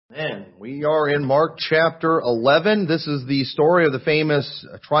And we are in Mark chapter 11. This is the story of the famous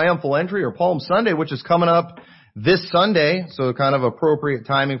Triumphal Entry or Palm Sunday, which is coming up this Sunday. So kind of appropriate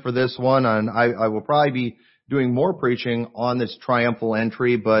timing for this one. And I will probably be doing more preaching on this Triumphal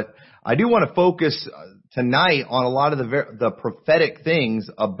Entry, but I do want to focus tonight on a lot of the prophetic things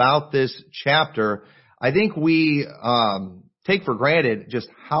about this chapter. I think we take for granted just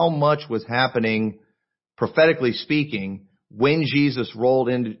how much was happening prophetically speaking when Jesus rode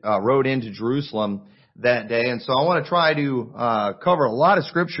into Jerusalem that day. And so I want to try to cover a lot of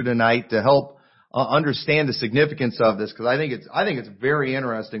scripture tonight to help understand the significance of this, because I think it's very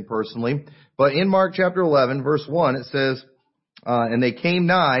interesting personally. But in Mark chapter 11, verse 1, it says, and they came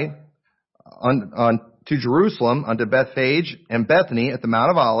nigh to Jerusalem, unto Bethphage and Bethany at the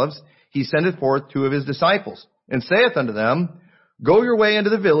Mount of Olives. He sendeth forth two of his disciples, and saith unto them, Go your way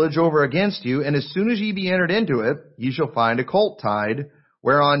into the village over against you, and as soon as ye be entered into it, ye shall find a colt tied,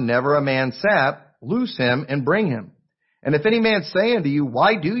 whereon never a man sat. Loose him, and bring him. And if any man say unto you,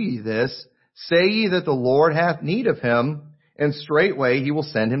 Why do ye this? Say ye that the Lord hath need of him, and straightway he will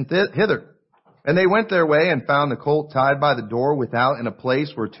send him hither. And they went their way, and found the colt tied by the door without in a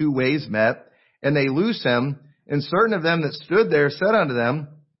place where two ways met. And they loose him, and certain of them that stood there said unto them,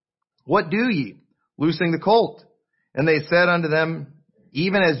 What do ye, loosing the colt? And they said unto them,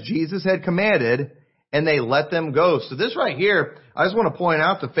 even as Jesus had commanded, and they let them go. So this right here, I just want to point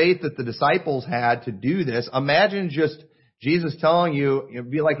out the faith that the disciples had to do this. Imagine just Jesus telling you, it'd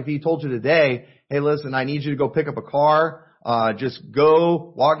be like if he told you today, hey, listen, I need you to go pick up a car. Just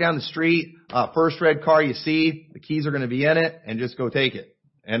go walk down the street. First red car you see, the keys are going to be in it, and just go take it.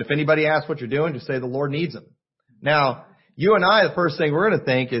 And if anybody asks what you're doing, just say the Lord needs them. Now, you and I, the first thing we're going to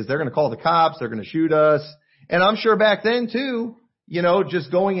think is they're going to call the cops, they're going to shoot us. And I'm sure back then too,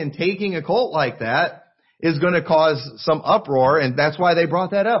 just going and taking a colt like that is going to cause some uproar. And that's why they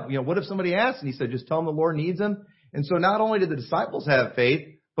brought that up. What if somebody asked? And he said, just tell them the Lord needs them. And so not only did the disciples have faith,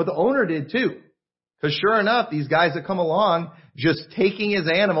 but the owner did too. Because sure enough, these guys that come along, just taking his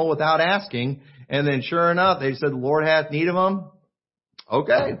animal without asking. And then sure enough, they said, the Lord hath need of him.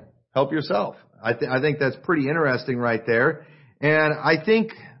 Okay, help yourself. I think that's pretty interesting right there. And I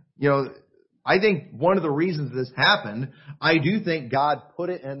think one of the reasons this happened, I do think God put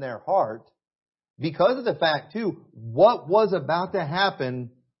it in their heart because of the fact too, what was about to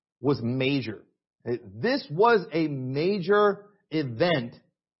happen was major. This was a major event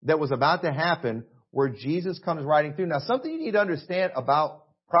that was about to happen where Jesus comes riding through. Now, something you need to understand about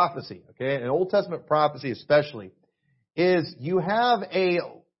prophecy, okay, and Old Testament prophecy especially, is you have a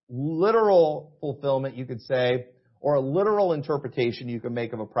literal fulfillment, you could say, or a literal interpretation you can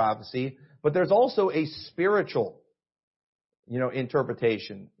make of a prophecy. But there's also a spiritual,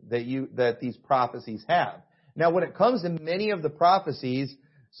 interpretation that these prophecies have. Now, when it comes to many of the prophecies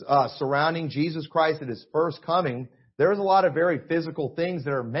surrounding Jesus Christ at His first coming, there's a lot of very physical things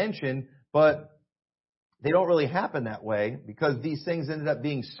that are mentioned, but they don't really happen that way because these things ended up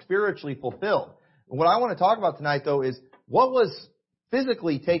being spiritually fulfilled. What I want to talk about tonight, though, is what was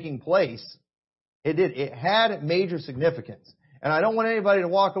physically taking place. It had major significance. And I don't want anybody to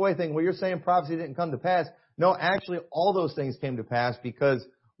walk away thinking, well, you're saying prophecy didn't come to pass. No, actually, all those things came to pass because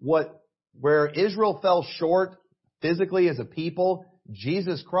where Israel fell short physically as a people,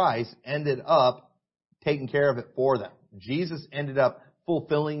 Jesus Christ ended up taking care of it for them. Jesus ended up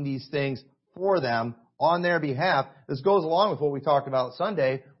fulfilling these things for them on their behalf. This goes along with what we talked about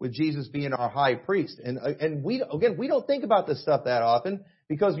Sunday with Jesus being our high priest. And we don't think about this stuff that often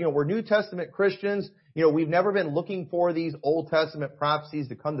because, we're New Testament Christians. We've never been looking for these Old Testament prophecies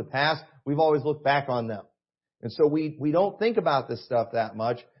to come to pass. We've always looked back on them. And so we don't think about this stuff that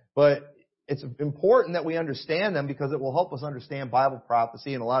much, but it's important that we understand them because it will help us understand Bible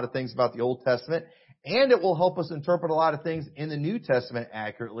prophecy and a lot of things about the Old Testament. And it will help us interpret a lot of things in the New Testament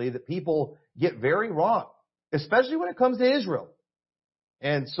accurately that people get very wrong, especially when it comes to Israel.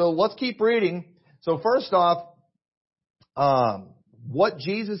 And so let's keep reading. So first off, what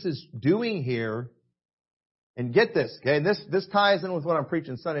Jesus is doing here, and get this, okay, and this ties in with what I'm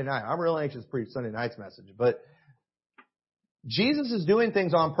preaching Sunday night. I'm really anxious to preach Sunday night's message, but Jesus is doing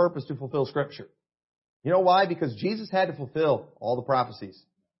things on purpose to fulfill Scripture. You know why? Because Jesus had to fulfill all the prophecies.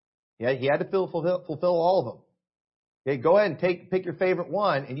 Yeah, He had to fulfill all of them. Okay, go ahead and pick your favorite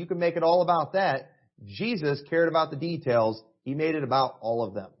one, and you can make it all about that. Jesus cared about the details. He made it about all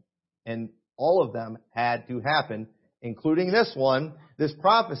of them. And all of them had to happen, including this one, this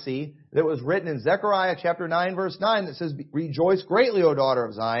prophecy that was written in Zechariah chapter 9, verse 9, that says, Rejoice greatly, O daughter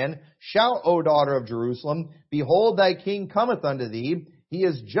of Zion. Shout, O daughter of Jerusalem. Behold, thy king cometh unto thee. He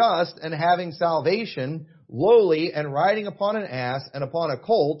is just and having salvation, lowly and riding upon an ass and upon a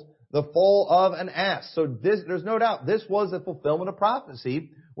colt, the foal of an ass. So there's no doubt this was the fulfillment of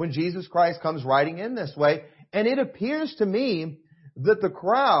prophecy when Jesus Christ comes riding in this way. And it appears to me that the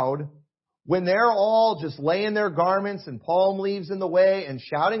crowd, when they're all just laying their garments and palm leaves in the way and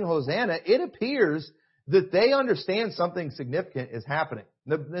shouting Hosanna, it appears that they understand something significant is happening.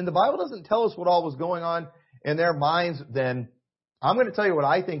 And the Bible doesn't tell us what all was going on in their minds then. I'm going to tell you what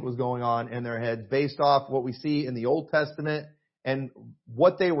I think was going on in their heads based off what we see in the Old Testament and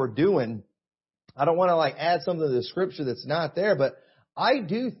what they were doing. I don't want to add something to the scripture that's not there, but I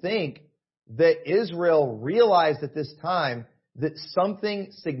do think that Israel realized at this time that something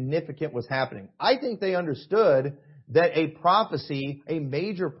significant was happening. I think they understood that a prophecy, a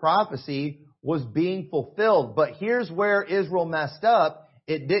major prophecy, was being fulfilled. But here's where Israel messed up.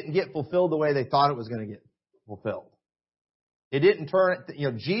 It didn't get fulfilled the way they thought it was going to get fulfilled. It didn't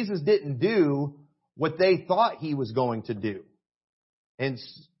Jesus didn't do what they thought he was going to do. And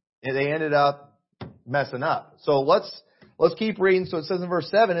they ended up messing up. So let's keep reading. So it says in verse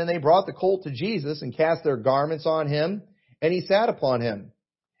 7, and they brought the colt to Jesus and cast their garments on him, and he sat upon him.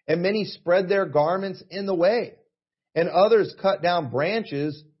 And many spread their garments in the way, and others cut down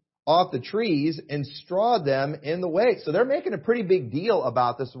branches off the trees and strawed them in the way. So they're making a pretty big deal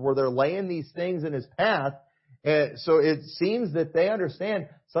about this, where they're laying these things in his path. So it seems that they understand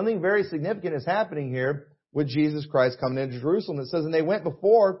something very significant is happening here with Jesus Christ coming into Jerusalem. It says, and they went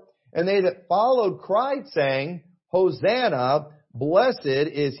before, and they that followed cried, saying, Hosanna, blessed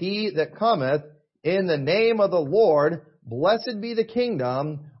is he that cometh in the name of the Lord. Blessed be the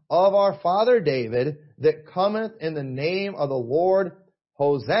kingdom of our father David that cometh in the name of the Lord.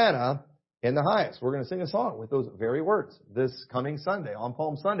 Hosanna in the highest. We're going to sing a song with those very words this coming Sunday, on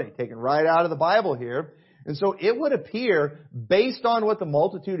Palm Sunday, taken right out of the Bible here. And so it would appear, based on what the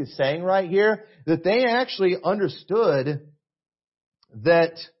multitude is saying right here, that they actually understood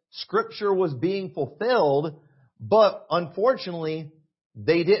that Scripture was being fulfilled, but unfortunately,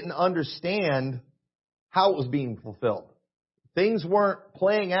 they didn't understand how it was being fulfilled. Things weren't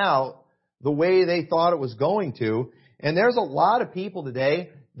playing out the way they thought it was going to. And there's a lot of people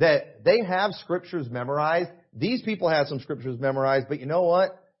today that they have Scriptures memorized. These people have some Scriptures memorized, but you know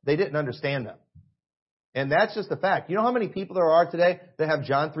what? They didn't understand them. And that's just a fact. You know how many people there are today that have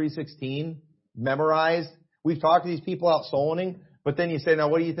John 3:16 memorized? We've talked to these people out soul winning, but then you say, now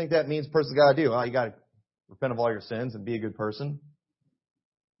what do you think that means a person's got to do? Well, you got to repent of all your sins and be a good person.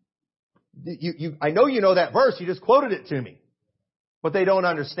 I know you know that verse. You just quoted it to me. But they don't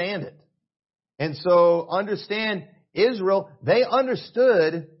understand it. And so understand, Israel, they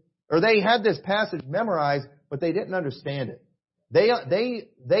understood, or they had this passage memorized, but they didn't understand it.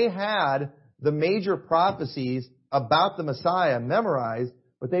 They had the major prophecies about the Messiah memorized,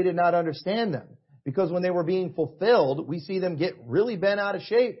 but they did not understand them. Because when they were being fulfilled, we see them get really bent out of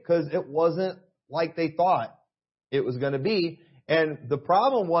shape because it wasn't like they thought it was going to be. And the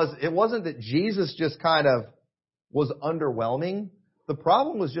problem was, it wasn't that Jesus just kind of was underwhelming. The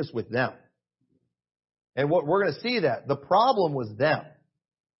problem was just with them. And what we're going to see that. The problem was them.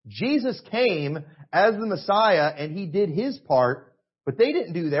 Jesus came as the Messiah and he did his part, but they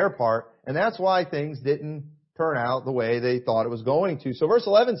didn't do their part. And that's why things didn't turn out the way they thought it was going to. So verse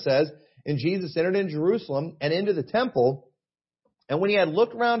 11 says, and Jesus entered into Jerusalem and into the temple. And when he had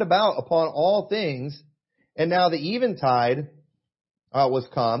looked round about upon all things, and now the eventide was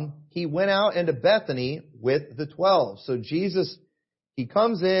come, he went out into Bethany with the 12. So Jesus, he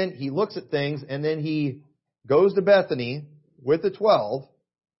comes in, he looks at things, and then he goes to Bethany with the 12.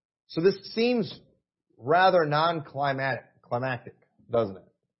 So this seems rather non-climactic, doesn't it?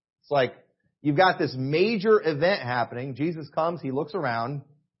 It's like you've got this major event happening. Jesus comes, he looks around,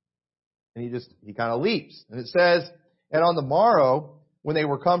 and he kind of leaves. And it says, and on the morrow, when they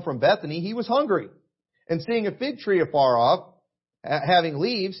were come from Bethany, he was hungry. And seeing a fig tree afar off, having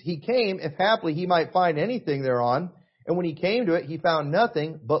leaves, he came, if haply he might find anything thereon. And when he came to it, he found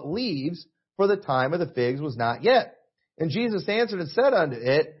nothing but leaves, for the time of the figs was not yet. And Jesus answered and said unto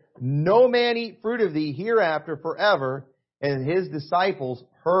it, no man eat fruit of thee hereafter forever. And his disciples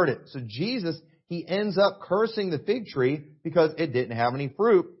heard it. So Jesus, he ends up cursing the fig tree because it didn't have any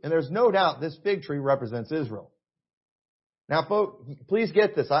fruit. And there's no doubt this fig tree represents Israel. Now, folks, please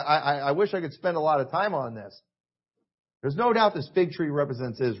get this. I wish I could spend a lot of time on this. There's no doubt this fig tree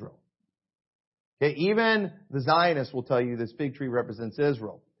represents Israel. Okay, even the Zionists will tell you this fig tree represents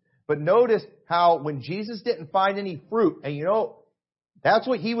Israel. But notice how when Jesus didn't find any fruit, and you know, that's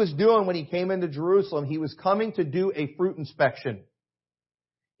what he was doing when he came into Jerusalem. He was coming to do a fruit inspection.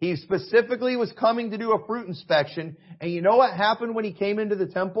 He specifically was coming to do a fruit inspection. And you know what happened when he came into the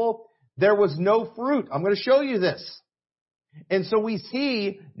temple? there was no fruit. I'm going to show you this. And so we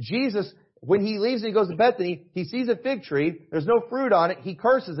see Jesus, when he leaves and he goes to Bethany, he sees a fig tree. There's no fruit on it. He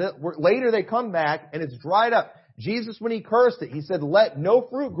curses it. Later they come back and it's dried up. Jesus, when he cursed it, he said, let no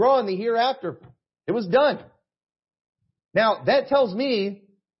fruit grow in the hereafter. It was done. Now, that tells me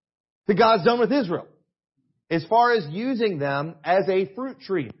that God's done with Israel. As far as using them as a fruit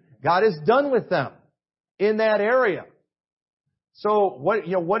tree, God is done with them in that area. So what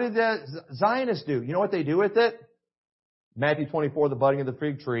did the Zionists do? You know what they do with it? Matthew 24, the budding of the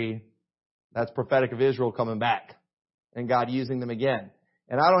fig tree, that's prophetic of Israel coming back and God using them again.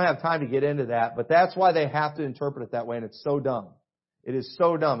 And I don't have time to get into that, but that's why they have to interpret it that way, and it's so dumb. It is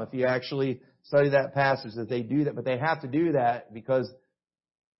so dumb if you actually study that passage that they do that, but they have to do that because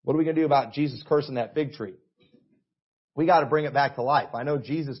what are we going to do about Jesus cursing that fig tree? We got to bring it back to life. I know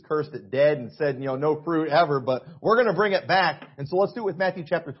Jesus cursed it dead and said, no fruit ever, but we're going to bring it back. And so let's do it with Matthew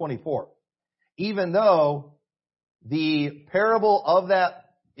chapter 24. Even though the parable of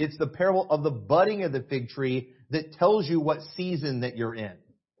that, it's the parable of the budding of the fig tree that tells you what season that you're in.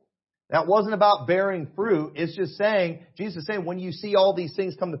 That wasn't about bearing fruit. It's just saying, Jesus is saying, when you see all these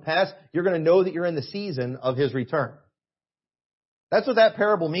things come to pass, you're going to know that you're in the season of His return. That's what that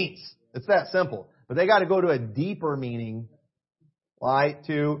parable means. It's that simple. But they got to go to a deeper meaning, right,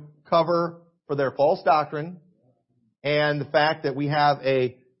 to cover for their false doctrine and the fact that we have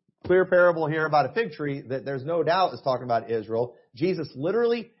a clear parable here about a fig tree that there's no doubt is talking about Israel. Jesus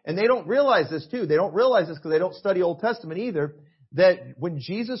literally, and they don't realize this too. They don't realize this because they don't study Old Testament either, that when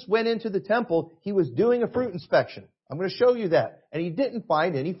Jesus went into the temple, He was doing a fruit inspection. I'm going to show you that. And He didn't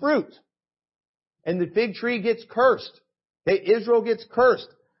find any fruit. And the fig tree gets cursed. Israel gets cursed.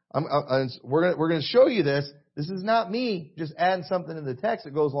 We're going to show you this. This is not me just adding something in the text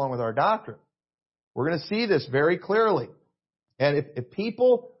that goes along with our doctrine. We're going to see this very clearly. And if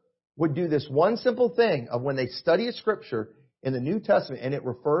people would do this one simple thing of when they study a scripture in the New Testament and it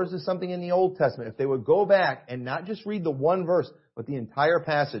refers to something in the Old Testament, if they would go back and not just read the one verse, but the entire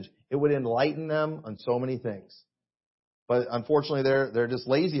passage, it would enlighten them on so many things. But unfortunately, they're just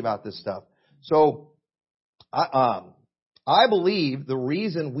lazy about this stuff. So, I believe the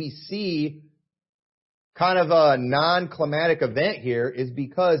reason we see kind of a non-climatic event here is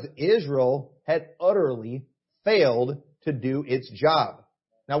because Israel had utterly failed to do its job.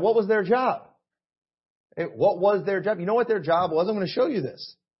 Now, what was their job? What was their job? You know what their job was? I'm going to show you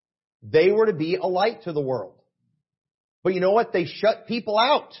this. They were to be a light to the world. But you know what? They shut people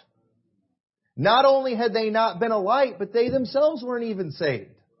out. Not only had they not been a light, but they themselves weren't even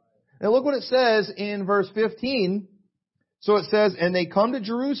saved. Now look what it says in verse 15. So it says, and they come to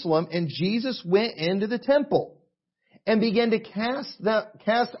Jerusalem, and Jesus went into the temple and began to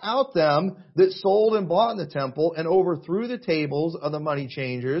cast out them that sold and bought in the temple, and overthrew the tables of the money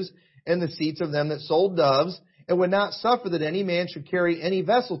changers and the seats of them that sold doves, and would not suffer that any man should carry any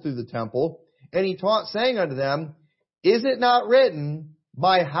vessel through the temple. And He taught, saying unto them, is it not written,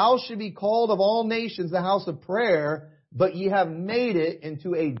 my house should be called of all nations the house of prayer, but ye have made it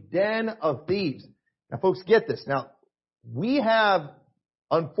into a den of thieves. Now folks, get this. Now, we have,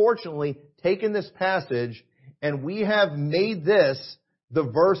 unfortunately, taken this passage and we have made this the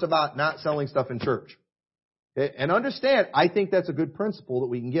verse about not selling stuff in church. Okay? And understand, I think that's a good principle that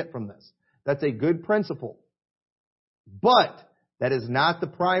we can get from this. That's a good principle. But that is not the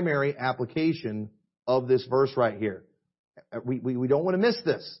primary application of this verse right here. We don't want to miss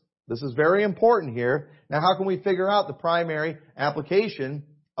this. This is very important here. Now, how can we figure out the primary application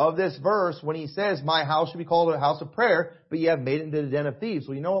of this verse when He says, my house should be called a house of prayer, but ye have made it into the den of thieves?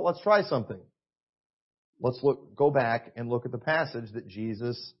 Well, you know what? Let's try something. Let's go back and look at the passage that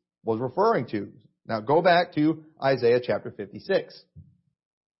Jesus was referring to. Now, go back to Isaiah chapter 56.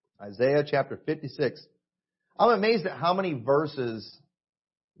 Isaiah chapter 56. I'm amazed at how many verses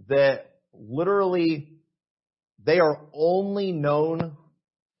that literally they are only known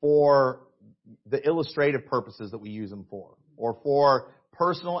for the illustrative purposes that we use them for, or for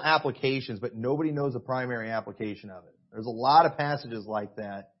personal applications, but nobody knows the primary application of it. There's a lot of passages like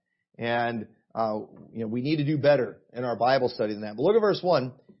that, and we need to do better in our Bible study than that. But look at verse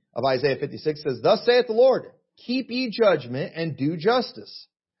 1 of Isaiah 56. It says, thus saith the Lord, keep ye judgment and do justice,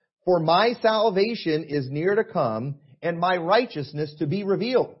 for my salvation is near to come, and my righteousness to be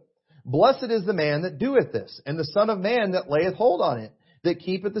revealed. Blessed is the man that doeth this, and the Son of Man that layeth hold on it, that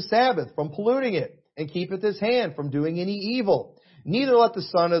keepeth the Sabbath from polluting it, and keepeth his hand from doing any evil. Neither let the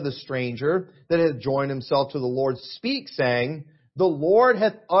son of the stranger that hath joined himself to the Lord speak, saying, the Lord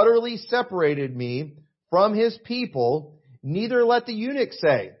hath utterly separated me from His people. Neither let the eunuch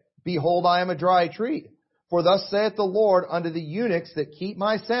say, behold, I am a dry tree. For thus saith the Lord unto the eunuchs that keep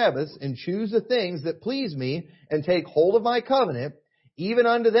my Sabbaths, and choose the things that please me, and take hold of my covenant, even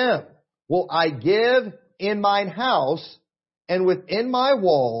unto them will I give in mine house, and within my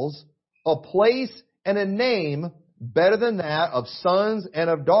walls, a place and a name better than that of sons and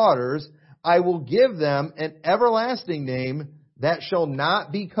of daughters. I will give them an everlasting name that shall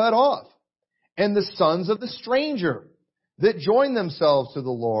not be cut off. And the sons of the stranger that join themselves to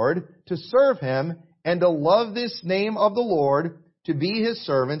the Lord to serve him and to love this name of the Lord, to be his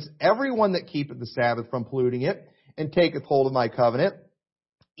servants, everyone that keepeth the Sabbath from polluting it, and taketh hold of my covenant,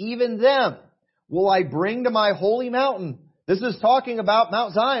 even them will I bring to my holy mountain. This is talking about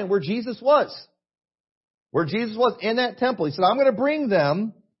Mount Zion, where Jesus was. Where Jesus was in that temple. He said, I'm going to bring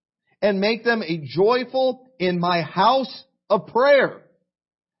them and make them a joyful in my house of prayer.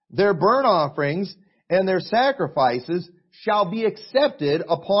 Their burnt offerings and their sacrifices shall be accepted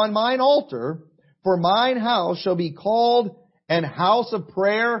upon mine altar, for mine house shall be called an house of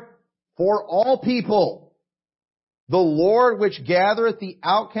prayer for all people. The Lord which gathereth the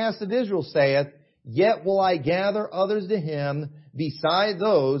outcast of Israel saith, yet will I gather others to him beside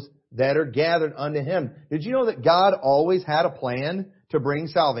those that are gathered unto him. Did you know that God always had a plan to bring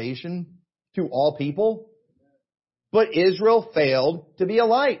salvation to all people? But Israel failed to be a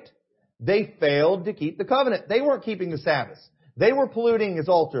light. They failed to keep the covenant. They weren't keeping the Sabbath. They were polluting his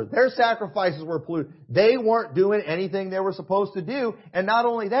altar. Their sacrifices were polluted. They weren't doing anything they were supposed to do. And not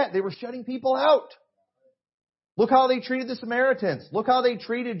only that, they were shutting people out. Look how they treated the Samaritans. Look how they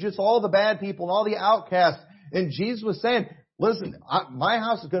treated just all the bad people and all the outcasts. And Jesus was saying, listen, my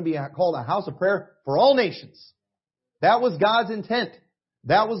house is going to be called a house of prayer for all nations. That was God's intent.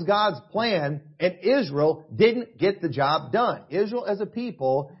 That was God's plan. And Israel didn't get the job done. Israel as a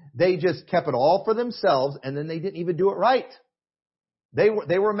people, they just kept it all for themselves, and then they didn't even do it right. They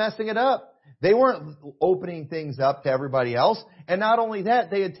were messing it up. They weren't opening things up to everybody else. And not only that,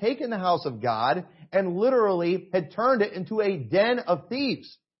 they had taken the house of God and literally had turned it into a den of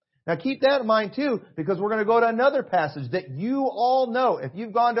thieves. Now keep that in mind too, because we're going to go to another passage that you all know. If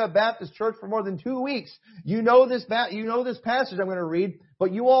you've gone to a Baptist church for more than 2 weeks, you know this passage I'm going to read,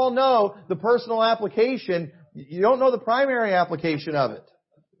 but you all know the personal application. You don't know the primary application of it.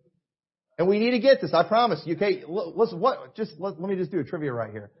 And we need to get this, I promise you. Okay, listen, let me just do a trivia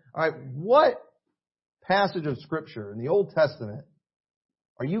right here. All right, what passage of Scripture in the Old Testament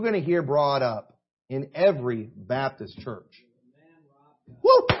are you going to hear brought up in every Baptist church?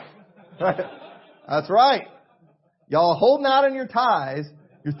 Woo! That's right. Y'all holding out on your tithes,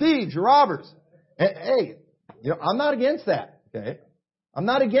 you're thieves, you're robbers. Hey, I'm not against that. Okay, I'm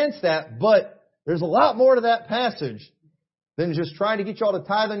not against that, but there's a lot more to that passage than just trying to get y'all to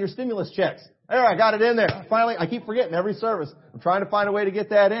tithe on your stimulus checks. There, I got it in there. I keep forgetting every service. I'm trying to find a way to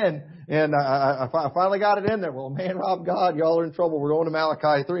get that in, and I finally got it in there. Well, man, rob God, y'all are in trouble. We're going to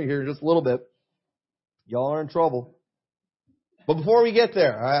Malachi 3 here in just a little bit. Y'all are in trouble. But before we get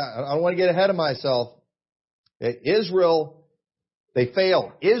there, I don't want to get ahead of myself. Israel, they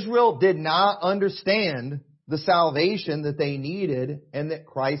failed. Israel did not understand the salvation that they needed and that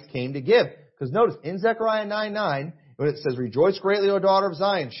Christ came to give. Because notice, in Zechariah 9:9, when it says, rejoice greatly, O daughter of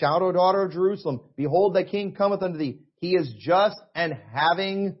Zion. Shout, O daughter of Jerusalem. Behold, thy king cometh unto thee. He is just and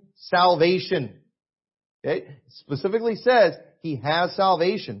having salvation. Okay? It specifically says he has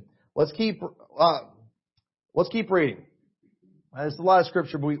salvation. Let's keep reading. There's a lot of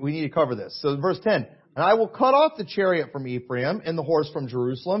scripture, but we need to cover this. So verse 10. And I will cut off the chariot from Ephraim, and the horse from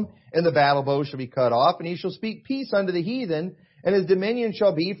Jerusalem, and the battle bow shall be cut off, and he shall speak peace unto the heathen, and his dominion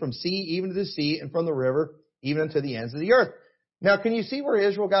shall be from sea even to the sea, and from the river even unto the ends of the earth. Now, can you see where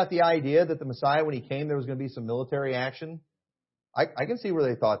Israel got the idea that the Messiah, when he came, there was going to be some military action? I can see where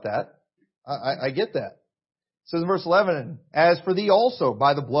they thought that. I get that. It says in verse 11, as for thee also,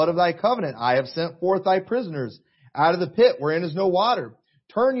 by the blood of thy covenant, I have sent forth thy prisoners out of the pit wherein is no water.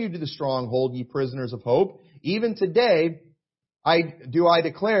 Turn you to the stronghold, ye prisoners of hope. Even today I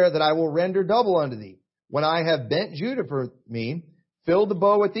declare that I will render double unto thee. When I have bent Judah for me, filled the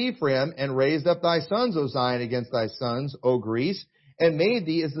bow with Ephraim, and raised up thy sons, O Zion, against thy sons, O Greece, and made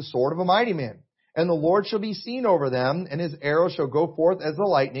thee as the sword of a mighty man. And the Lord shall be seen over them, and his arrow shall go forth as the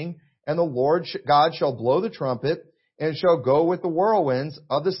lightning, and the Lord God shall blow the trumpet, and shall go with the whirlwinds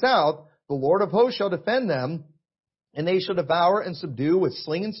of the south. The Lord of hosts shall defend them, and they shall devour and subdue with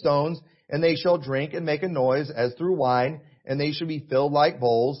sling and stones, and they shall drink and make a noise as through wine, and they shall be filled like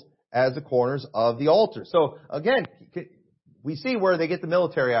bowls as the corners of the altar. So again, we see where they get the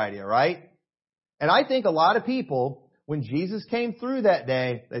military idea, right? And I think a lot of people, when Jesus came through that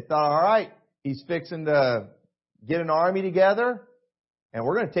day, they thought, all right, he's fixing to get an army together, and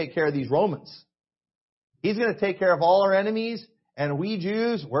we're going to take care of these Romans. He's going to take care of all our enemies, and we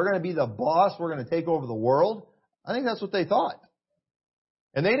Jews, we're going to be the boss. We're going to take over the world. I think that's what they thought.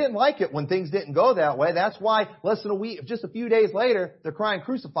 And they didn't like it when things didn't go that way. That's why less than a week, just a few days later, they're crying,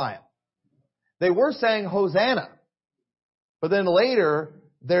 crucify him. They were saying Hosanna. But then later,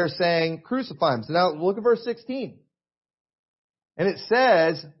 they're saying crucify him. So now look at verse 16. And it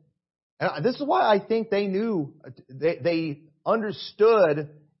says, and this is why I think they knew, they understood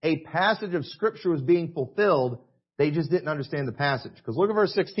a passage of Scripture was being fulfilled. They just didn't understand the passage. Because look at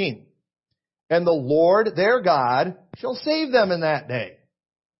verse 16. And the Lord their God shall save them in that day,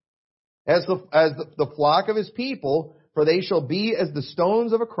 as the flock of his people, for they shall be as the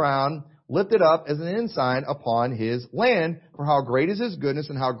stones of a crown, lifted up as an ensign upon his land. For how great is his goodness,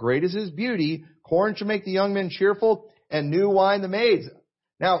 and how great is his beauty. Corn shall make the young men cheerful, and new wine the maids.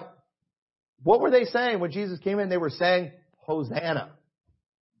 Now, what were they saying when Jesus came in? They were saying, Hosanna.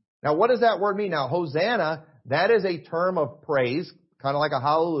 Now, what does that word mean? Now, Hosanna, that is a term of praise, kind of like a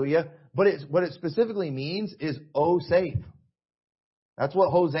hallelujah, but what it specifically means is, oh, save. That's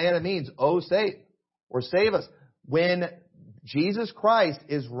what Hosanna means, oh, save, or save us. When Jesus Christ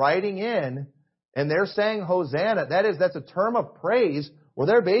is riding in, and they're saying Hosanna, that's a term of praise, where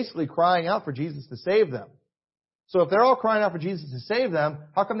they're basically crying out for Jesus to save them. So if they're all crying out for Jesus to save them,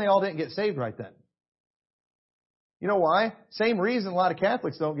 how come they all didn't get saved right then? You know why? Same reason a lot of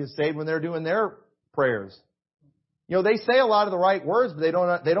Catholics don't get saved when they're doing their prayers. You know, they say a lot of the right words, but they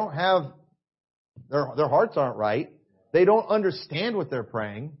don't have, their hearts aren't right. They don't understand what they're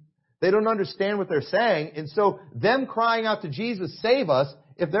praying. They don't understand what they're saying. And so them crying out to Jesus, save us,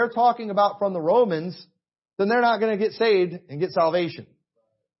 if they're talking about from the Romans, then they're not going to get saved and get salvation.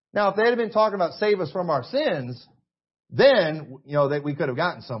 Now, if they had been talking about save us from our sins, then, that we could have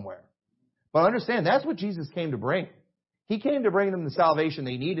gotten somewhere. But understand, that's what Jesus came to bring. He came to bring them the salvation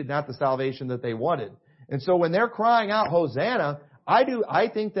they needed, not the salvation that they wanted. And so when they're crying out, Hosanna, I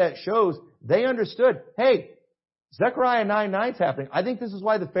think that shows they understood, hey, Zechariah 9:9 is happening. I think this is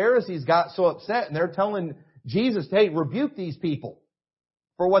why the Pharisees got so upset, and they're telling Jesus, hey, rebuke these people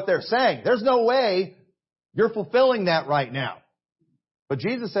for what they're saying. There's no way you're fulfilling that right now. But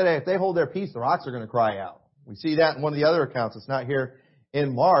Jesus said, hey, if they hold their peace, the rocks are going to cry out. We see that in one of the other accounts. It's not here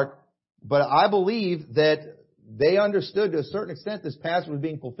in Mark. But I believe that they understood to a certain extent this passage was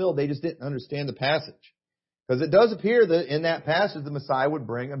being fulfilled. They just didn't understand the passage. Because it does appear that in that passage the Messiah would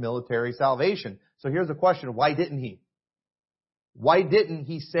bring a military salvation. So here's the question. Why didn't he? Why didn't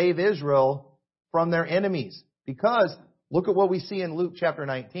he save Israel from their enemies? Because look at what we see in Luke chapter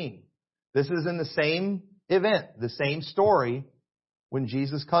 19. This is in the same event, the same story when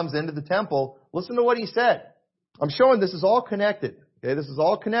Jesus comes into the temple. Listen to what he said. I'm showing this is all connected. Okay, this is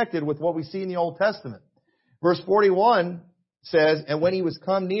all connected with what we see in the Old Testament. Verse 41 says, and when he was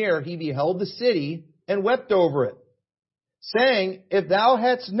come near, he beheld the city and wept over it, saying, if thou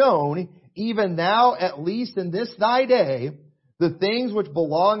hadst known, even thou at least in this thy day, the things which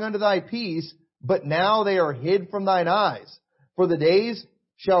belong unto thy peace, but now they are hid from thine eyes. For the days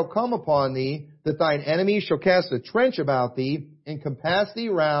shall come upon thee, that thine enemies shall cast a trench about thee, and compass thee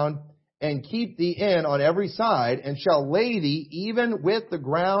round, and keep thee in on every side, and shall lay thee even with the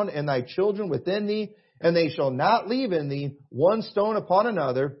ground, and thy children within thee, and they shall not leave in thee one stone upon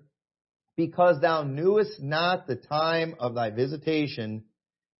another, because thou knewest not the time of thy visitation.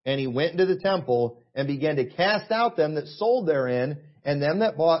 And he went into the temple, and began to cast out them that sold therein, and them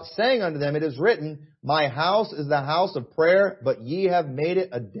that bought, saying unto them, it is written, my house is the house of prayer, but ye have made it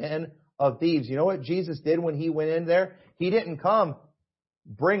a den of thieves. You know what Jesus did when he went in there? He didn't come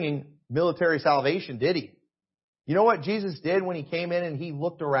bringing military salvation, did he? You know what Jesus did when he came in and he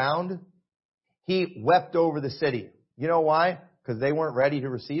looked around? He wept over the city. You know why? Because they weren't ready to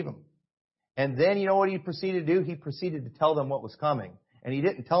receive him. And then you know what he proceeded to do? He proceeded to tell them what was coming. And he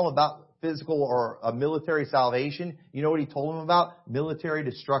didn't tell them about physical or a military salvation. You know what he told them about? Military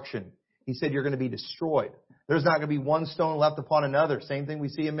destruction. He said, you're going to be destroyed. There's not going to be one stone left upon another. Same thing we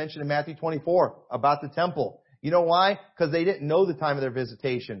see him mentioned in Matthew 24 about the temple. You know why? Because they didn't know the time of their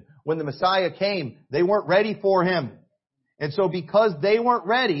visitation. When the Messiah came, they weren't ready for him. And so because they weren't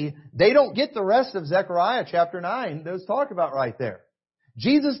ready, they don't get the rest of Zechariah chapter 9 that was talked about right there.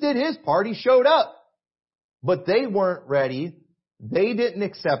 Jesus did his part. He showed up. But they weren't ready. They didn't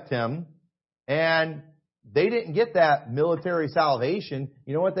accept him. And they didn't get that military salvation.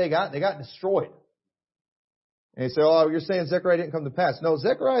 You know what they got? They got destroyed. And you say, oh, you're saying Zechariah didn't come to pass. No,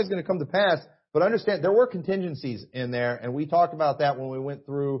 Zechariah is going to come to pass. But understand, there were contingencies in there. And we talked about that when we went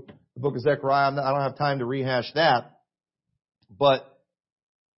through the book of Zechariah. I don't have time to rehash that. But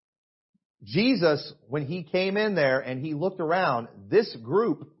Jesus, when he came in there and he looked around, this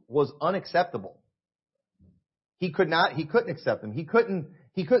group was unacceptable. He couldn't accept them. He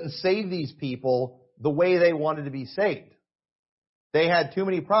couldn't save these people the way they wanted to be saved. They had too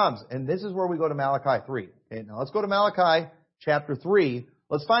many problems. And this is where we go to Malachi 3. Okay, now let's go to Malachi chapter 3.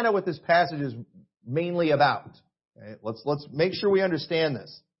 Let's find out what this passage is mainly about. Okay, let's make sure we understand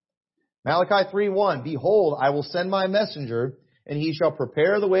this. Malachi 3:1, Behold, I will send my messenger, and he shall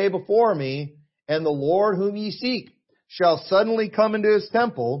prepare the way before me, and the Lord whom ye seek shall suddenly come into his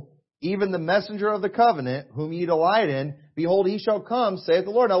temple, even the messenger of the covenant, whom ye delight in. Behold, he shall come, saith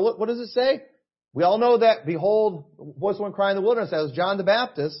the Lord. Now, what does it say? We all know that, behold, what's the one crying in the wilderness? That was John the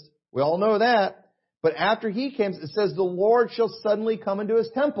Baptist. We all know that. But after he came, it says, the Lord shall suddenly come into his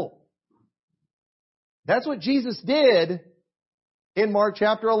temple. That's what Jesus did in Mark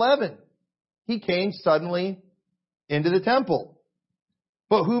chapter 11. He came suddenly into the temple.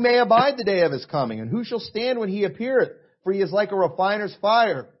 But who may abide the day of his coming? And who shall stand when he appeareth? For he is like a refiner's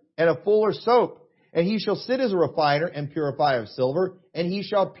fire and a fuller's soap. And he shall sit as a refiner and purifier of silver. And he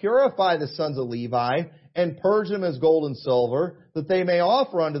shall purify the sons of Levi and purge them as gold and silver, that they may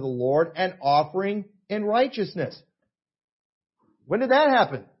offer unto the Lord an offering in righteousness. When did that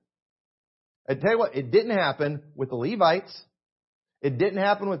happen? I tell you what, it didn't happen with the Levites. It didn't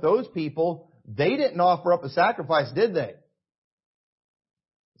happen with those people. They didn't offer up a sacrifice, did they? It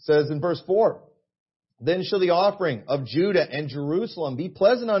says in verse 4, Then shall the offering of Judah and Jerusalem be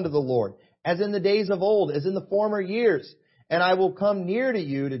pleasant unto the Lord, as in the days of old, as in the former years. And I will come near to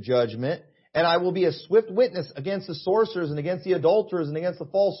you to judgment, and I will be a swift witness against the sorcerers, and against the adulterers, and against the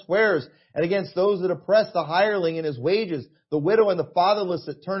false swearers, and against those that oppress the hireling in his wages, the widow and the fatherless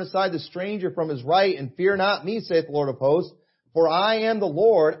that turn aside the stranger from his right, and fear not me, saith the Lord of hosts. For I am the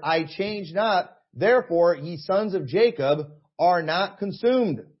Lord, I change not. Therefore, ye sons of Jacob are not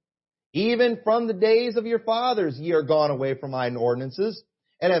consumed. Even from the days of your fathers ye are gone away from mine ordinances,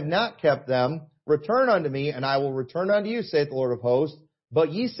 and have not kept them. Return unto me, and I will return unto you, saith the Lord of hosts.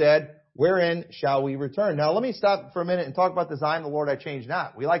 But ye said, Wherein shall we return? Now let me stop for a minute and talk about this, I am the Lord, I change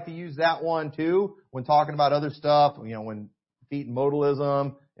not. We like to use that one too when talking about other stuff, when defeating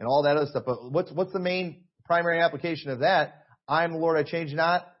modalism and all that other stuff. But what's the main primary application of that? I am the Lord, I change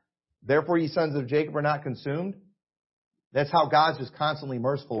not. Therefore ye sons of Jacob are not consumed. That's how God's just constantly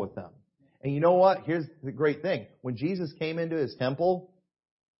merciful with them. And you know what? Here's the great thing. When Jesus came into his temple,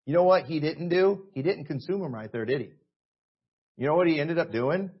 you know what he didn't do? He didn't consume them right there, did he? You know what he ended up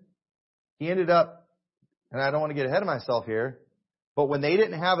doing? He ended up, and I don't want to get ahead of myself here, but when they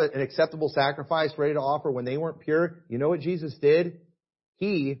didn't have an acceptable sacrifice ready to offer, when they weren't pure, you know what Jesus did?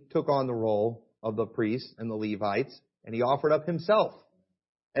 He took on the role of the priests and the Levites, and he offered up himself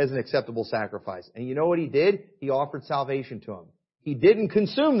as an acceptable sacrifice. And you know what he did? He offered salvation to them. He didn't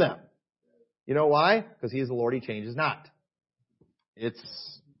consume them. You know why? Because he is the Lord, he changes not. That's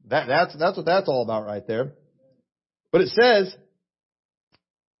what that's all about right there. But it says,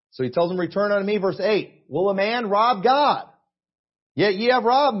 so he tells them, return unto me, verse 8. Will a man rob God? Yet ye have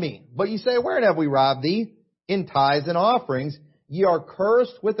robbed me. But ye say, wherein have we robbed thee? In tithes and offerings. Ye are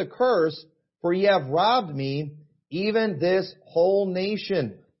cursed with a curse, for ye have robbed me, even this whole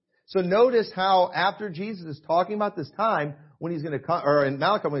nation. So notice how after Jesus is talking about this time when he's going to come, or in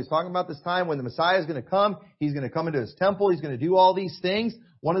Malachi when he's talking about this time when the Messiah is going to come, he's going to come into his temple, he's going to do all these things.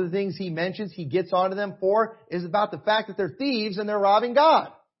 One of the things he mentions, he gets onto them for, is about the fact that they're thieves and they're robbing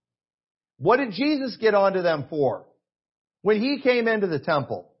God. What did Jesus get onto them for? When he came into the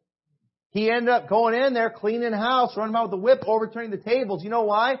temple, he ended up going in there, cleaning house, running out with the whip, overturning the tables. You know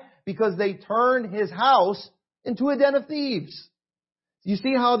why? Because they turned his house into a den of thieves. You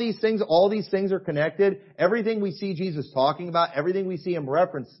see how all these things are connected? Everything we see Jesus talking about, everything we see him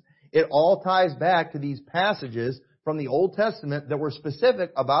reference, it all ties back to these passages from the Old Testament that were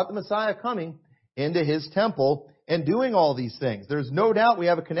specific about the Messiah coming into his temple and doing all these things. There's no doubt we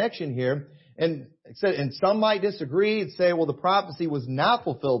have a connection here. And some might disagree and say, well, the prophecy was not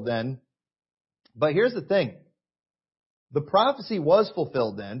fulfilled then. But here's the thing. The prophecy was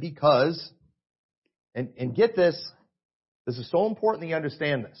fulfilled then because, and get this is so important that you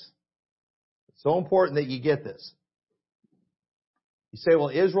understand this. It's so important that you get this. You say, well,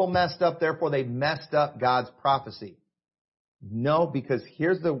 Israel messed up, therefore they messed up God's prophecy. No, because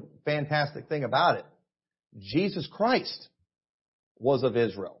here's the fantastic thing about it. Jesus Christ was of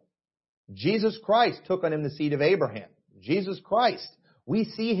Israel. Jesus Christ took on him the seed of Abraham. Jesus Christ, we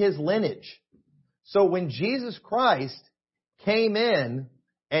see his lineage. So when Jesus Christ came in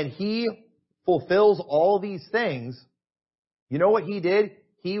and he fulfills all these things, you know what he did?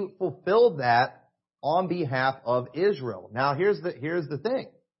 He fulfilled that on behalf of Israel. Now here's the thing.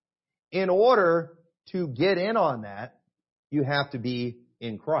 In order to get in on that, you have to be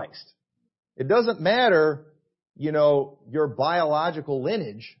in Christ. It doesn't matter your biological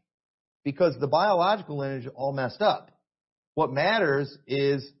lineage, because the biological lineage is all messed up. What matters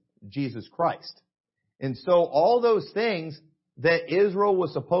is Jesus Christ. And so all those things that Israel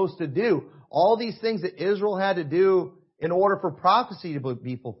was supposed to do, all these things that Israel had to do in order for prophecy to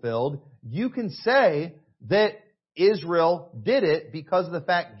be fulfilled, you can say that Israel did it because of the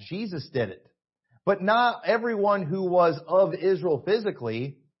fact Jesus did it. But not everyone who was of Israel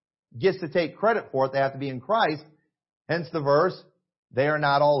physically gets to take credit for it. They have to be in Christ. Hence the verse, they are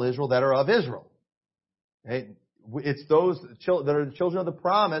not all Israel that are of Israel. Okay? It's those that are the children of the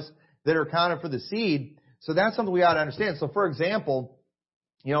promise that are counted for the seed. So that's something we ought to understand. So for example,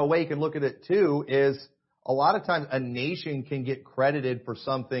 a way you can look at it too is a lot of times a nation can get credited for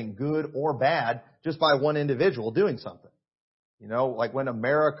something good or bad just by one individual doing something. Like when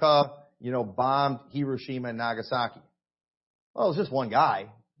America, bombed Hiroshima and Nagasaki. Well, it was just one guy.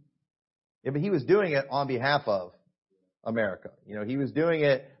 Yeah, but he was doing it on behalf of America. He was doing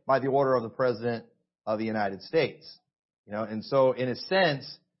it by the order of the President of the United States. And so in a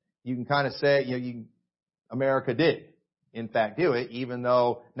sense, you can kind of say, America did, in fact, do it, even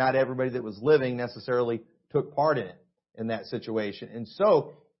though not everybody that was living necessarily took part in it in that situation. And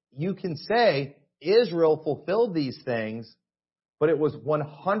so you can say Israel fulfilled these things, but it was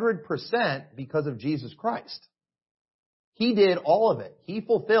 100% because of Jesus Christ. He did all of it. He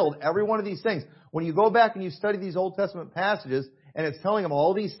fulfilled every one of these things. When you go back and you study these Old Testament passages, and it's telling them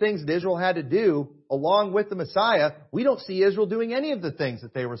all these things that Israel had to do along with the Messiah, we don't see Israel doing any of the things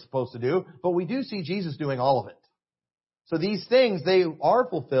that they were supposed to do, but we do see Jesus doing all of it. So these things, they are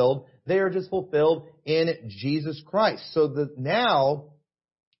fulfilled. They are just fulfilled in Jesus Christ. So now,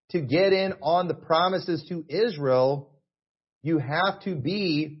 to get in on the promises to Israel, you have to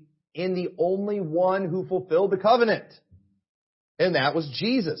be in the only one who fulfilled the covenant. And that was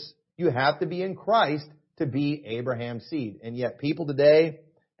Jesus. You have to be in Christ to be Abraham's seed. And yet people today,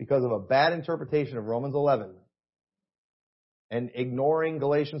 because of a bad interpretation of Romans 11, and ignoring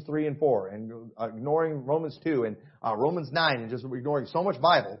Galatians 3 and 4, and ignoring Romans 2 and Romans 9, and just ignoring so much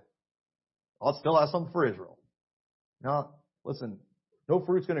Bible, I'll still have something for Israel. Now, listen, no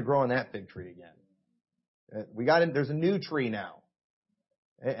fruit's going to grow on that fig tree again. There's a new tree now.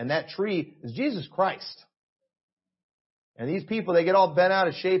 And that tree is Jesus Christ. And these people, they get all bent out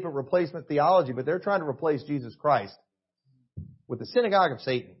of shape at replacement theology, but they're trying to replace Jesus Christ with the synagogue of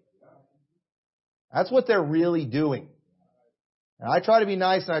Satan. That's what they're really doing. And I try to be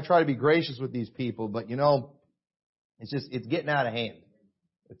nice and I try to be gracious with these people, but it's getting out of hand.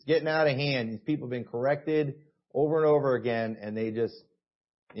 It's getting out of hand. These people have been corrected over and over again, and they just,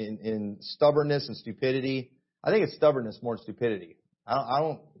 in stubbornness and stupidity. I think it's stubbornness more than stupidity.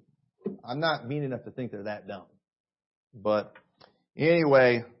 I'm not mean enough to think they're that dumb. But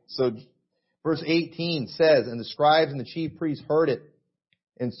anyway, so verse 18 says, and the scribes and the chief priests heard it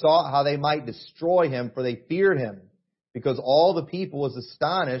and saw how they might destroy him, for they feared him, because all the people was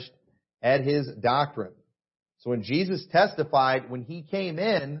astonished at his doctrine. So when Jesus testified, when he came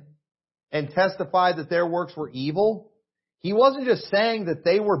in and testified that their works were evil, he wasn't just saying that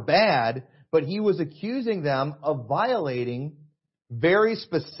they were bad, but he was accusing them of violating very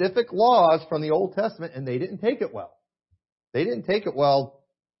specific laws from the Old Testament, and they didn't take it well. They didn't take it well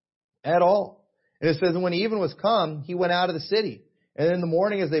at all. And it says, when even was come, he went out of the city. And in the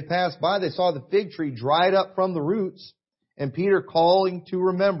morning as they passed by, they saw the fig tree dried up from the roots. And Peter, calling to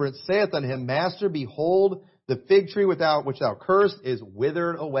remembrance, saith unto him, Master, behold, the fig tree which thou cursed is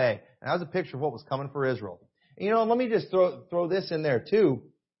withered away. And that was a picture of what was coming for Israel. And let me just throw this in there too.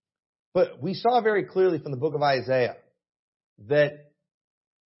 But we saw very clearly from the book of Isaiah that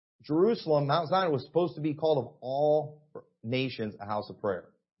Jerusalem, Mount Zion, was supposed to be called of all nations a house of prayer.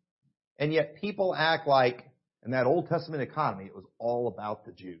 And yet people act like in that Old Testament economy, it was all about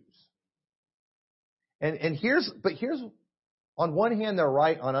the Jews. And here's on one hand they're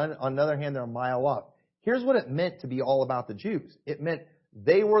right, on another hand they're a mile off. Here's what it meant to be all about the Jews. It meant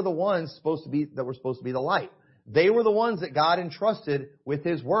they were the ones that were supposed to be the light. They were the ones that God entrusted with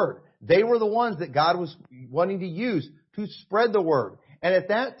His Word. They were the ones that God was wanting to use to spread the Word. And at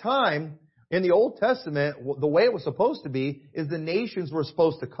that time, in the Old Testament, the way it was supposed to be is the nations were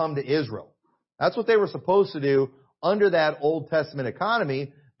supposed to come to Israel. That's what they were supposed to do under that Old Testament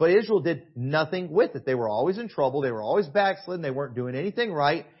economy, but Israel did nothing with it. They were always in trouble. They were always backslidden. They weren't doing anything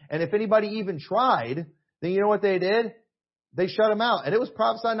right. And if anybody even tried, then you know what they did? They shut them out. And it was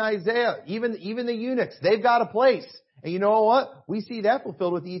prophesied in Isaiah. Even the eunuchs, they've got a place. And you know what? We see that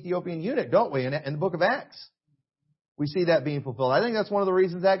fulfilled with the Ethiopian eunuch, don't we, in the book of Acts? We see that being fulfilled. I think that's one of the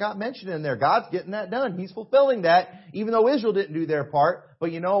reasons that got mentioned in there. God's getting that done. He's fulfilling that, even though Israel didn't do their part.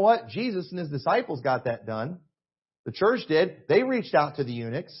 But you know what? Jesus and His disciples got that done. The church did. They reached out to the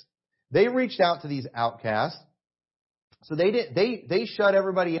eunuchs. They reached out to these outcasts. So they shut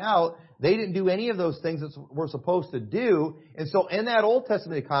everybody out. They didn't do any of those things that we're supposed to do. And so in that Old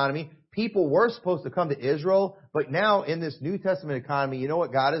Testament economy, people were supposed to come to Israel. But now in this New Testament economy, you know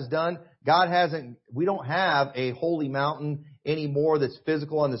what God has done? We don't have a holy mountain anymore that's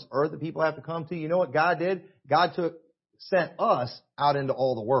physical on this earth that people have to come to. You know what God did? God sent us out into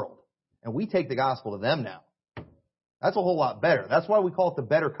all the world. And we take the gospel to them now. That's a whole lot better. That's why we call it the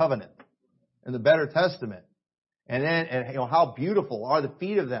better covenant and the better testament. And how beautiful are the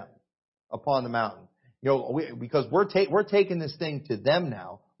feet of them upon the mountain. Because we're taking this thing to them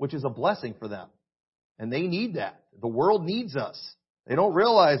now, which is a blessing for them. And they need that. The world needs us. They don't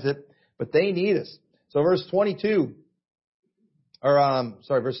realize it, but they need us. So verse 19.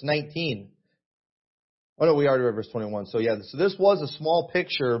 Oh no, we already read verse 21. So this was a small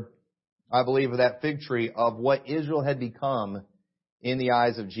picture, I believe, of that fig tree of what Israel had become in the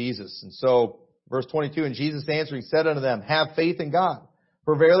eyes of Jesus. And so, verse 22, and Jesus answering said unto them, have faith in God.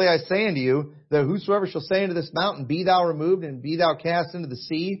 For verily I say unto you, that whosoever shall say unto this mountain, be thou removed, and be thou cast into the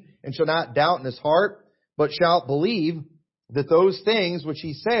sea, and shall not doubt in his heart, but shall believe that those things which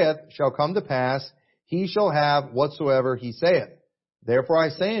he saith shall come to pass, he shall have whatsoever he saith. Therefore I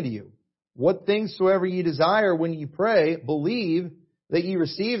say unto you, what things soever ye desire when ye pray, believe that ye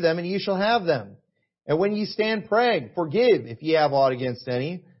receive them, and ye shall have them. And when ye stand praying, forgive if ye have aught against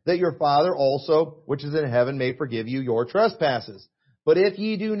any, that your Father also, which is in heaven, may forgive you your trespasses. But if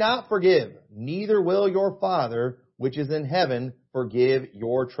ye do not forgive, neither will your Father, which is in heaven, forgive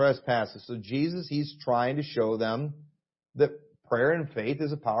your trespasses. So Jesus, he's trying to show them that prayer and faith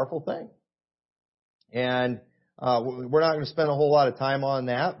is a powerful thing. And we're not going to spend a whole lot of time on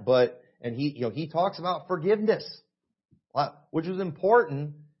that, and he talks about forgiveness, which is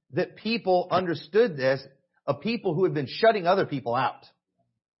important that people understood this, of people who had been shutting other people out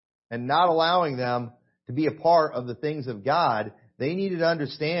and not allowing them to be a part of the things of God. They needed to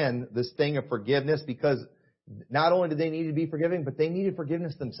understand this thing of forgiveness, because not only did they need to be forgiving, but they needed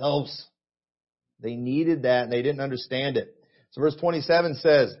forgiveness themselves. They needed that, and they didn't understand it. So verse 27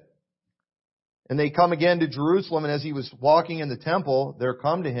 says, and they come again to Jerusalem, and as he was walking in the temple, there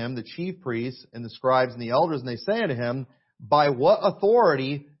come to him the chief priests and the scribes and the elders, and they say unto him, by what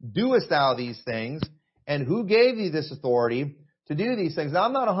authority doest thou these things? And who gave thee this authority to do these things? Now,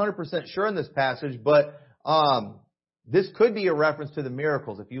 I'm not 100% sure in this passage, but this could be a reference to the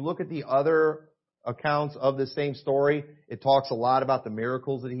miracles. If you look at the other accounts of the same story, it talks a lot about the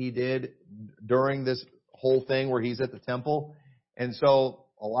miracles that he did during this whole thing where he's at the temple. And so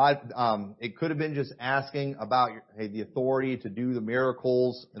it could have been just asking about the authority to do the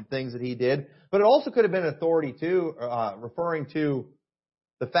miracles and things that he did. But it also could have been authority too, referring to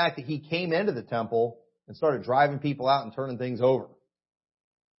the fact that he came into the temple and started driving people out and turning things over.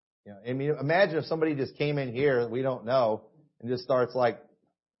 Imagine if somebody just came in here that we don't know and just starts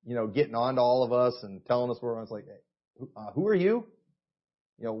getting on to all of us and telling us where it's like, hey, who are you?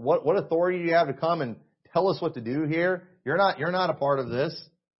 What authority do you have to come and tell us what to do here? You're not a part of this.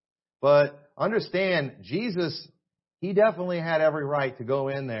 But understand, Jesus, he definitely had every right to go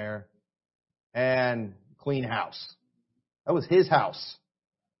in there and clean house. That was his house.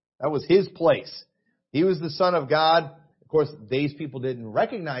 That was his place. He was the Son of God. Of course, these people didn't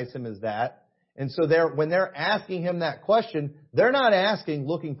recognize him as that. And so when they're asking him that question, they're not asking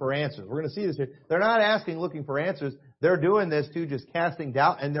looking for answers. We're going to see this here. They're not asking looking for answers. They're doing this too, just casting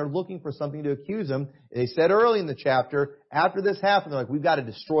doubt, and they're looking for something to accuse him. They said early in the chapter, after this happened, they're like, we've got to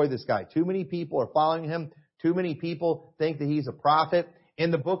destroy this guy. Too many people are following him. Too many people think that he's a prophet. In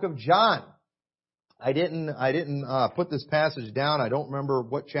the book of John, I didn't put this passage down. I don't remember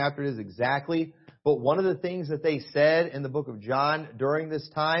what chapter it is exactly. But one of the things that they said in the book of John during this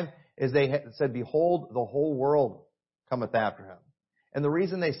time is they said, behold, the whole world cometh after him. And the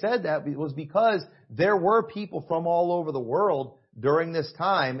reason they said that was because there were people from all over the world during this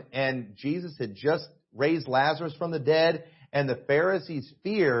time, and Jesus had just raised Lazarus from the dead, and the Pharisees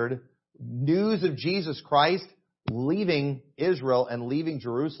feared news of Jesus Christ leaving Israel and leaving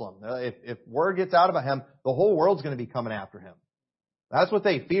Jerusalem. If word gets out about him, the whole world's going to be coming after him. That's what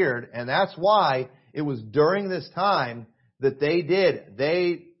they feared, and that's why it was during this time that they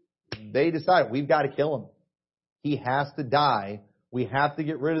decided, we've got to kill him. He has to die. We have to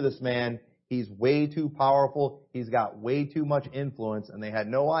get rid of this man. He's way too powerful. He's got way too much influence. And they had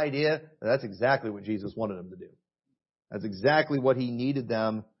no idea that that's exactly what Jesus wanted them to do. That's exactly what he needed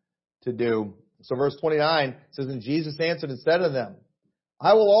them to do. So verse 29 says, and Jesus answered and said to them,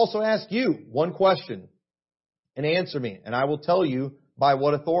 I will also ask you one question, and answer me, and I will tell you by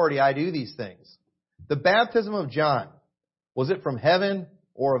what authority I do these things. The baptism of John, was it from heaven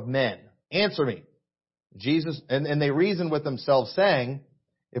or of men? Answer me. Jesus, and they reasoned with themselves, saying,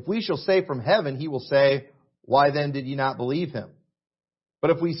 if we shall say from heaven, he will say, why then did ye not believe him?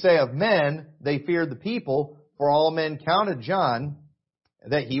 But if we say of men, they feared the people, for all men counted John,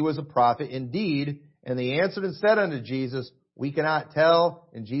 that he was a prophet indeed. And they answered and said unto Jesus, we cannot tell.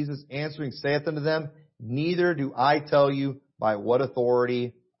 And Jesus answering saith unto them, neither do I tell you by what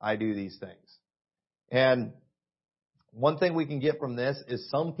authority I do these things. And one thing we can get from this is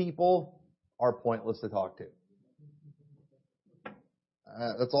some people are pointless to talk to.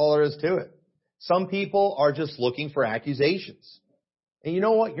 That's all there is to it. Some people are just looking for accusations. And you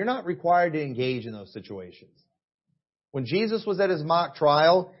know what? You're not required to engage in those situations. When Jesus was at his mock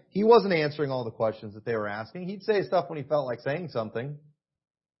trial, he wasn't answering all the questions that they were asking. He'd say stuff when he felt like saying something.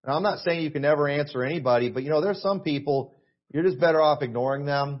 Now, I'm not saying you can never answer anybody, but there's some people, you're just better off ignoring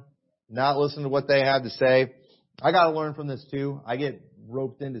them, not listening to what they have to say. I got to learn from this too. I get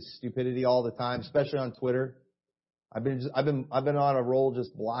roped into stupidity all the time, especially on Twitter. I've been on a roll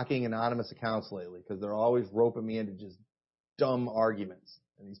just blocking anonymous accounts lately because they're always roping me into just dumb arguments.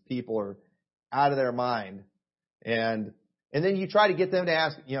 And these people are out of their mind. And then you try to get them to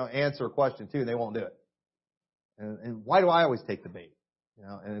answer a question too, and they won't do it. And why do I always take the bait?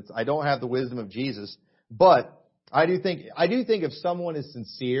 And I don't have the wisdom of Jesus, but I do think if someone is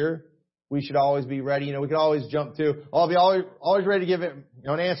sincere, we should always be ready. We can always jump to, I'll be always ready to give it,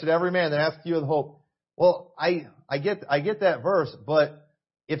 an answer to every man that asks you of hope. Well, I get that verse, but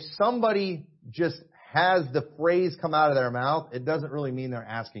if somebody just has the phrase come out of their mouth, it doesn't really mean they're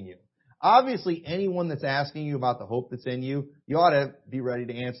asking you. Obviously, anyone that's asking you about the hope that's in you, you ought to be ready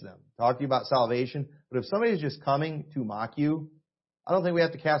to answer them. Talk to you about salvation. But if somebody's just coming to mock you, I don't think we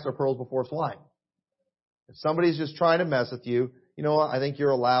have to cast our pearls before swine. If somebody's just trying to mess with you, I think you're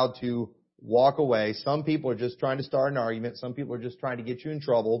allowed to walk away. Some people are just trying to start an argument. Some people are just trying to get you in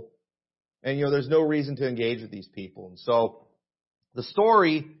trouble. And, there's no reason to engage with these people. And so the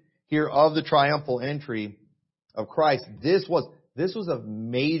story here of the triumphal entry of Christ, this was of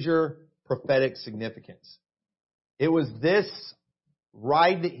major prophetic significance. It was this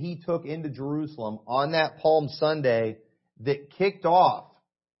ride that he took into Jerusalem on that Palm Sunday that kicked off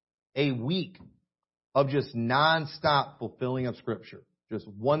a week of just nonstop fulfilling of Scripture. Just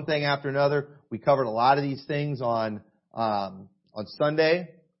one thing after another. We covered a lot of these things on Sunday,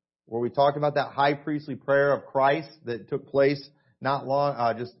 where we talked about that high priestly prayer of Christ that took place not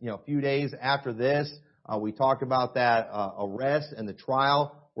long, just a few days after this. We talked about that arrest and the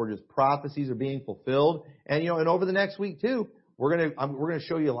trial, where just prophecies are being fulfilled. And and over the next week too, we're gonna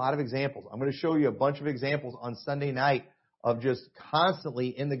show you a lot of examples. I'm gonna show you a bunch of examples on Sunday night of just constantly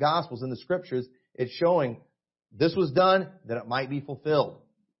in the Gospels, in the Scriptures, it's showing this was done that it might be fulfilled,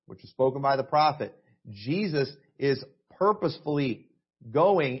 which is spoken by the prophet. Jesus is purposefully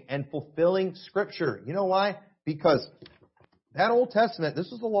going and fulfilling Scripture. You know why? Because that Old Testament, this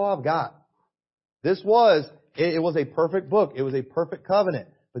was the law of God. It was a perfect book. It was a perfect covenant.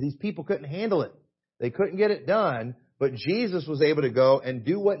 But these people couldn't handle it. They couldn't get it done. But Jesus was able to go and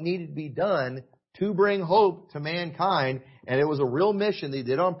do what needed to be done to bring hope to mankind. And it was a real mission they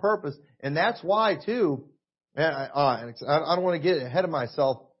did on purpose. And that's why, too, I don't want to get ahead of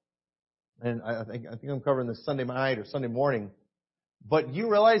myself. And I think I'm covering this Sunday night or Sunday morning. But you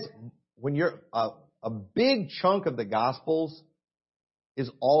realize when you're a big chunk of the Gospels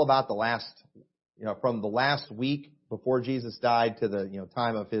is all about the last, from the last week before Jesus died to the,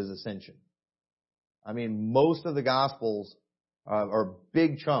 time of his ascension. I mean, most of the Gospels, or a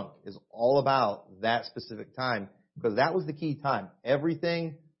big chunk, is all about that specific time, because that was the key time.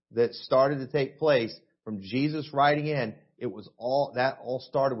 Everything that started to take place from Jesus riding in, that all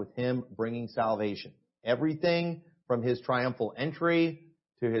started with him bringing salvation. Everything from his triumphal entry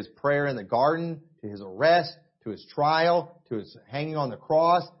to his prayer in the garden, to his arrest, to his trial, to his hanging on the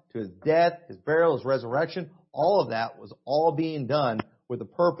cross, to his death, his burial, his resurrection, all of that was all being done with the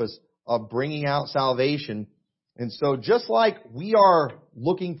purpose of bringing out salvation. And so just like we are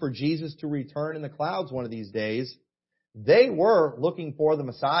looking for Jesus to return in the clouds one of these days, they were looking for the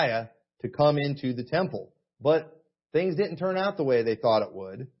Messiah to come into the temple. But things didn't turn out the way they thought it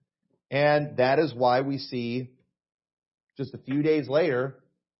would. And that is why we see just a few days later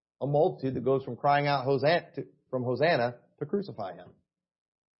a multitude that goes from crying out from Hosanna to crucify him.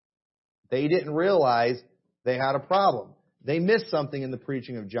 They didn't realize they had a problem. They missed something in the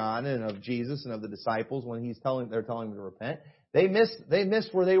preaching of John and of Jesus and of the disciples when they're telling them to repent. They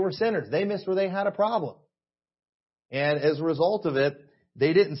missed where they were sinners. They missed where they had a problem. And as a result of it,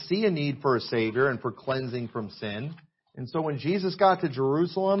 they didn't see a need for a Savior and for cleansing from sin. And so when Jesus got to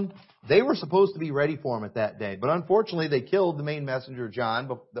Jerusalem, they were supposed to be ready for him at that day. But unfortunately, they killed the main messenger, John,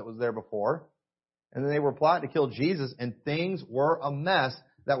 that was there before. And then they were plotting to kill Jesus, and things were a mess.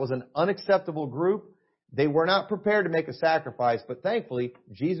 That was an unacceptable group. They were not prepared to make a sacrifice, but thankfully,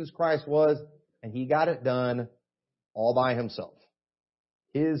 Jesus Christ was, and he got it done all by himself.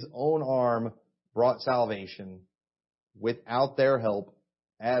 His own arm brought salvation without their help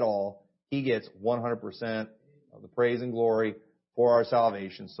at all. He gets 100% of the praise and glory for our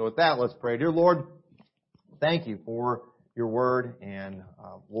salvation. So with that, let's pray. Dear Lord, thank you for your word and,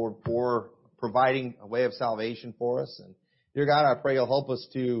 Lord, for providing a way of salvation for us. And dear God, I pray you'll help us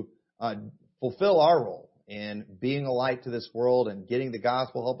to fulfill our role in being a light to this world and getting the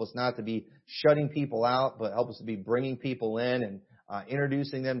gospel. Help us not to be shutting people out, but help us to be bringing people in and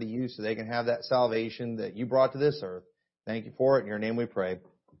introducing them to you so they can have that salvation that you brought to this earth. Thank you for it. In your name we pray.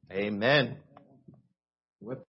 Amen.